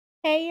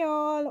Hey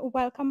y'all,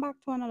 welcome back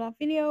to another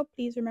video.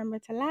 Please remember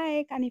to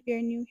like, and if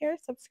you're new here,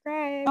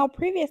 subscribe. Now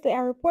previously I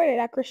reported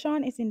that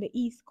Chrisean is in the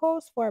East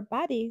Coast for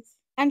Baddies,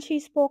 and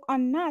she spoke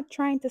on Nat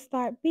trying to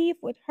start beef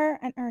with her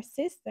and her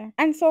sister.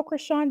 And so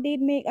Chrisean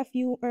did make a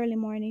few early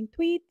morning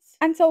tweets,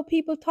 and so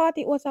people thought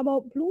it was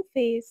about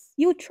Blueface.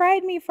 You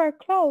tried me for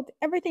clout.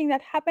 Everything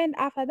that happened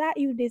after that,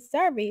 you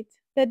deserve it.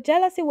 The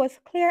jealousy was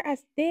clear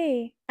as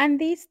day, and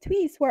these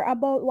tweets were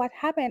about what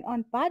happened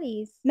on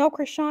Baddies. Now,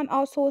 Chrisean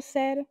also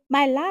said,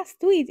 "My last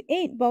tweet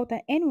ain't about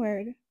the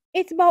N-word.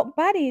 It's about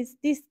Baddies,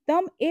 this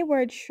dumb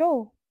A-word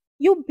show.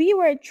 You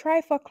B-word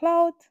try for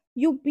clout,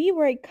 you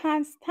B-word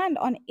can't stand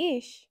on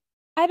ish.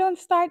 I don't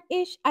start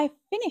ish, I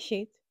finish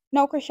it."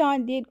 Now,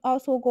 Chrisean did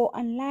also go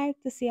on live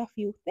to say a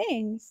few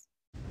things.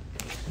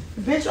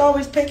 Bitch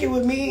always pick it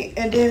with me,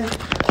 and then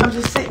I'm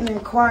just sitting there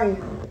quiet.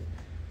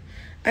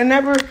 I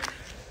never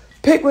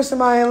pick with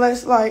somebody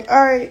unless, like,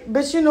 all right,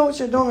 bitch, you know what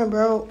you're doing,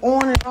 bro.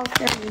 On and off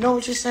camera, you know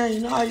what you're saying, you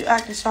know how you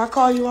acting, so I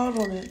call you out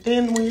on it.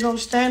 Then when you don't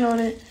stand on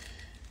it,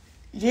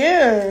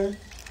 yeah.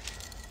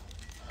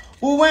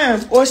 Well,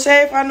 wham. Or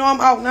say if I know I'm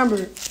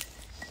outnumbered.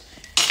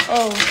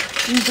 Oh,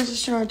 you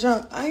bitches trying to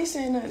jump. I ain't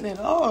saying nothing at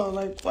all.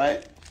 Like,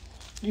 what?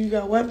 You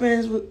got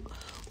weapons?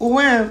 Well,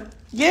 wham.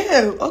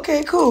 Yeah,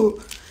 okay, cool.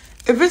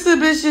 If it's a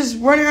bitch just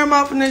running her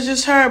mouth and it's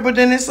just her, but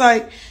then it's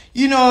like,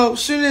 you know,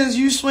 as soon as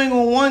you swing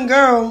on one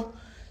girl,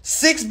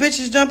 6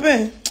 bitches jump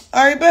in.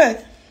 All right,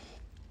 bet.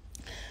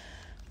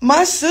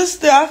 My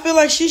sister, I feel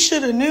like she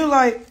should have knew,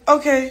 like,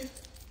 okay,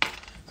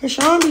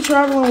 Chrisean be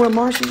traveling with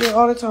Marcia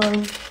all the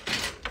time.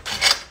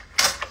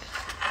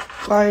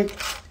 Like,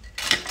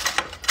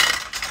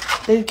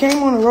 they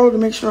came on the road to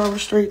make sure I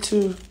was straight,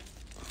 too.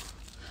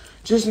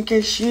 Just in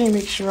case she didn't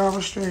make sure I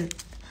was straight.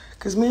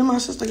 Because me and my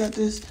sister got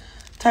this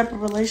type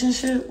of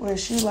relationship where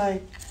she,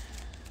 like,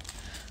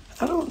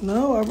 I don't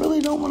know. I really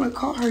don't want to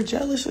call her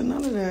jealous or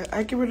none of that.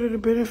 I give her the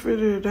benefit of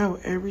the doubt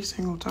every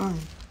single time.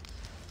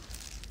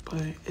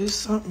 But it's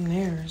something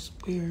there. It's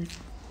weird.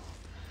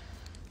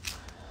 I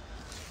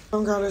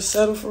don't gotta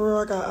settle for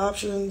her. I got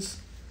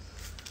options.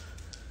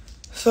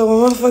 So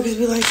when motherfuckers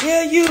be like,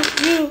 yeah,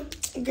 you,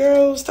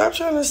 girl, stop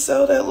trying to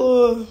sell that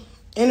little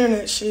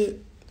internet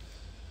shit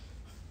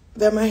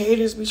that my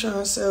haters be trying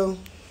to sell.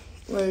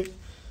 Like,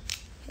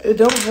 it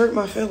don't hurt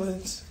my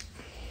feelings.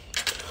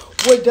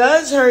 What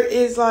does hurt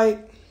is,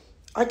 like,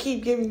 I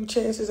keep giving you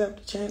chances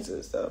after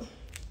chances, though.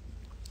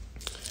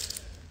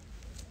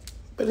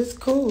 But it's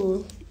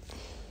cool.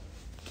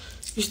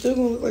 You still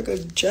gonna look like a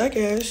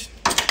jackass.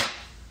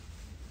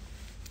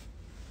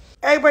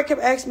 Everybody kept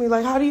asking me,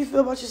 like, how do you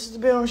feel about your sister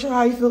being on the show?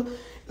 How you feel?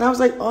 And I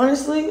was like,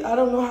 honestly, I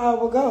don't know how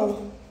it will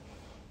go.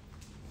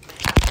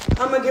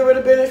 I'm gonna give her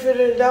the benefit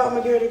of the doubt. I'm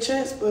gonna give her the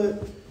chance,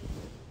 but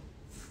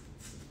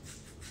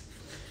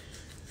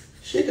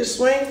she could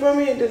swing for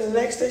me, and then the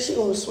next day she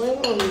gonna swing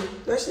on me.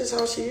 That's just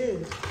how she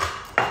is.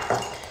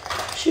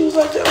 She was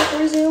like that on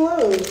Crazy in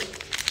Love.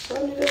 So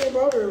I knew that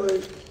about her.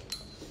 Like,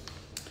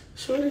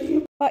 shorty,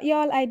 you. But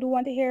y'all, I do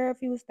want to hear your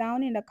views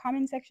down in the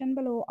comment section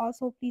below.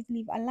 Also, please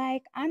leave a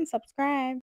like and subscribe.